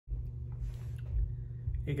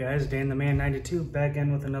Hey guys, Dan the Man 92 back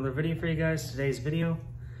in with another video for you guys. Today's video,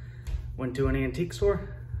 went to an antique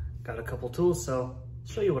store, got a couple tools, so I'll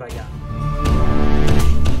show you what I got.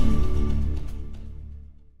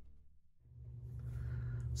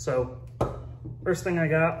 So, first thing I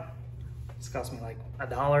got, this cost me like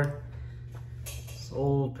 $1. This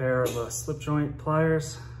old pair of slip joint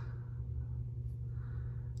pliers.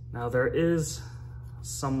 Now there is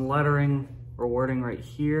some lettering or wording right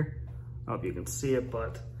here. I don't know if you can see it,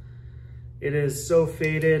 but it is so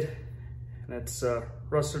faded and it's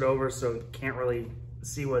rusted over, so you can't really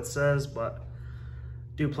see what it says, but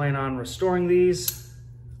do plan on restoring these.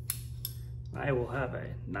 I will have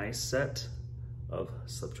a nice set of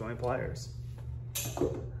slip joint pliers.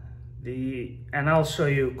 And I'll show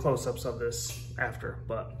you close-ups of this after,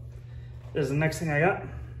 but this is the next thing I got.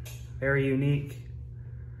 Very unique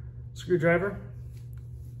screwdriver.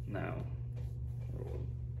 Now,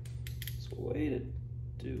 way to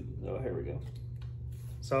do, oh, here we go.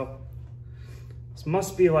 So this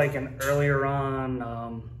must be like an earlier on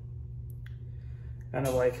kind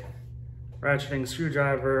of like ratcheting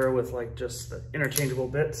screwdriver with like just the interchangeable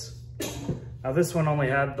bits. Now this one only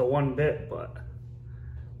had the one bit, but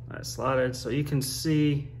I slotted so you can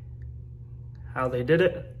see how they did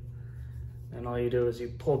it. And all you do is you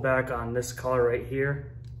pull back on this collar right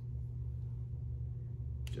here,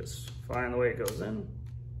 just find the way it goes in.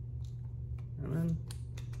 And then,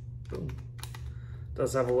 boom.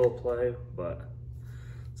 Does have a little play, but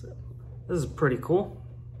this is pretty cool.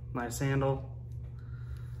 Nice handle.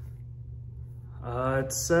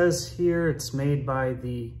 It says here it's made by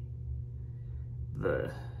the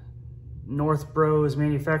North Bros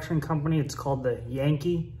Manufacturing Company. It's called the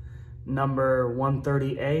Yankee number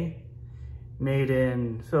 130A. Made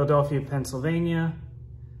in Philadelphia, Pennsylvania.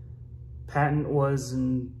 Patent was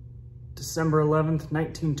in December 11th,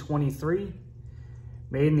 1923.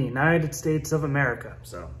 Made in the United States of America,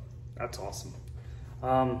 so that's awesome.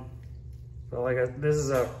 But this is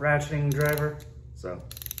a ratcheting driver, so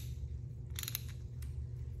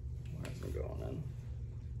where's it going in?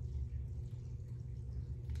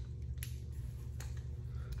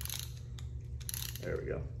 There we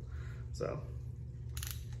go. So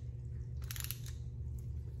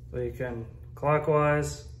you can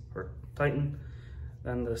clockwise or tighten,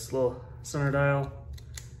 then this little center dial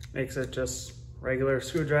makes it just regular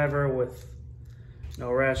screwdriver with no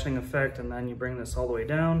ratcheting effect, and then you bring this all the way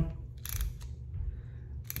down,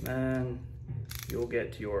 and then you'll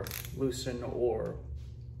get your loosen or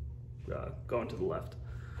going to the left.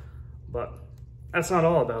 But that's not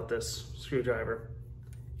all about this screwdriver.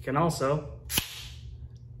 You can also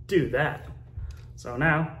do that. So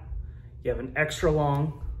now you have an extra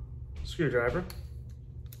long screwdriver.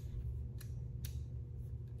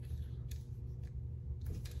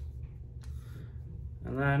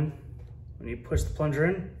 And then when you push the plunger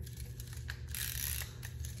in,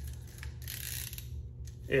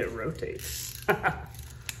 it rotates.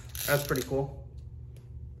 That's pretty cool.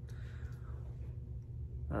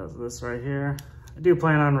 That's this right here. I do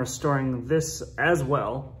plan on restoring this as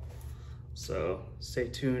well, so stay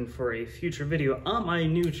tuned for a future video on my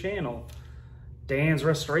new channel, Dan's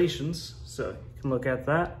Restorations, so you can look at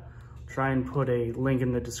that. Try and put a link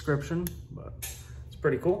in the description, but it's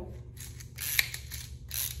pretty cool.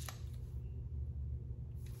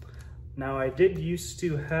 Now I did used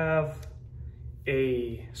to have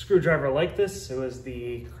a screwdriver like this. It was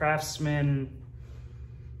the Craftsman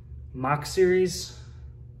Mach series.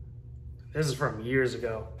 This is from years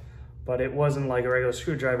ago, but it wasn't like a regular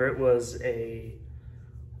screwdriver. It was I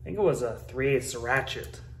think it was a 3/8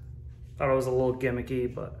 ratchet. Thought it was a little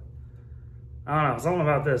gimmicky, but I don't know, something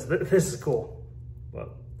about this. This is cool. But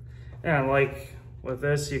yeah, like with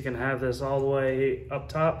this, you can have this all the way up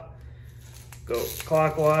top, go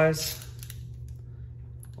clockwise,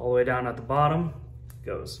 all the way down at the bottom,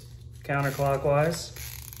 goes counterclockwise,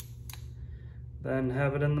 then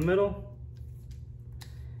have it in the middle,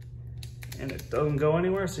 and it doesn't go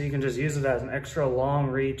anywhere, so you can just use it as an extra long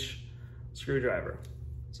reach screwdriver.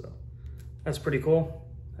 So that's pretty cool.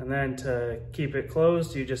 And then to keep it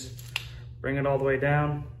closed, you just bring it all the way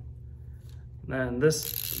down. And then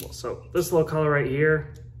this little color right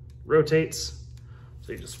here rotates.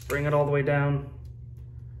 So you just bring it all the way down,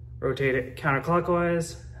 rotate it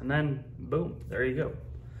counterclockwise, and then boom, there you go.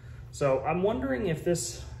 So I'm wondering if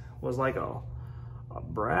this was like a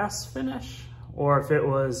brass finish or if it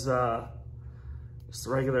was just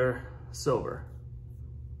regular silver.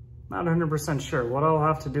 Not 100% sure. What I'll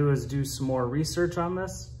have to do is do some more research on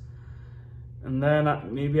this, and then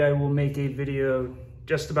maybe I will make a video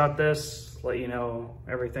just about this, let you know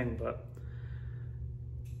everything, but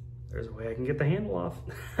there's a way I can get the handle off.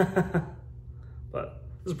 But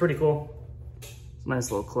this is pretty cool. It's a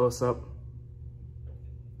nice little close-up.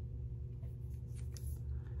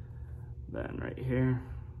 Then right here,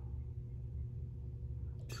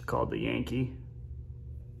 it's called the Yankee.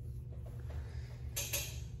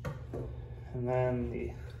 And then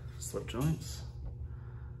the slip joints.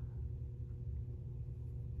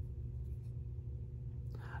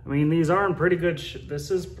 I mean, these are in pretty good, this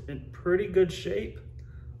is in pretty good shape,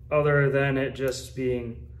 other than it just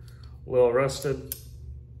being a little rusted,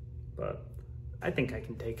 but I think I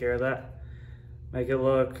can take care of that. Make it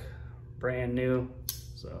look brand new,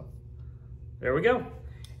 so there we go.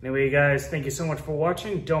 Anyway, guys, thank you so much for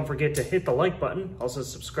watching. Don't forget to hit the like button. Also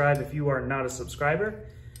subscribe if you are not a subscriber.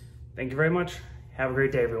 Thank you very much. Have a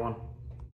great day, everyone.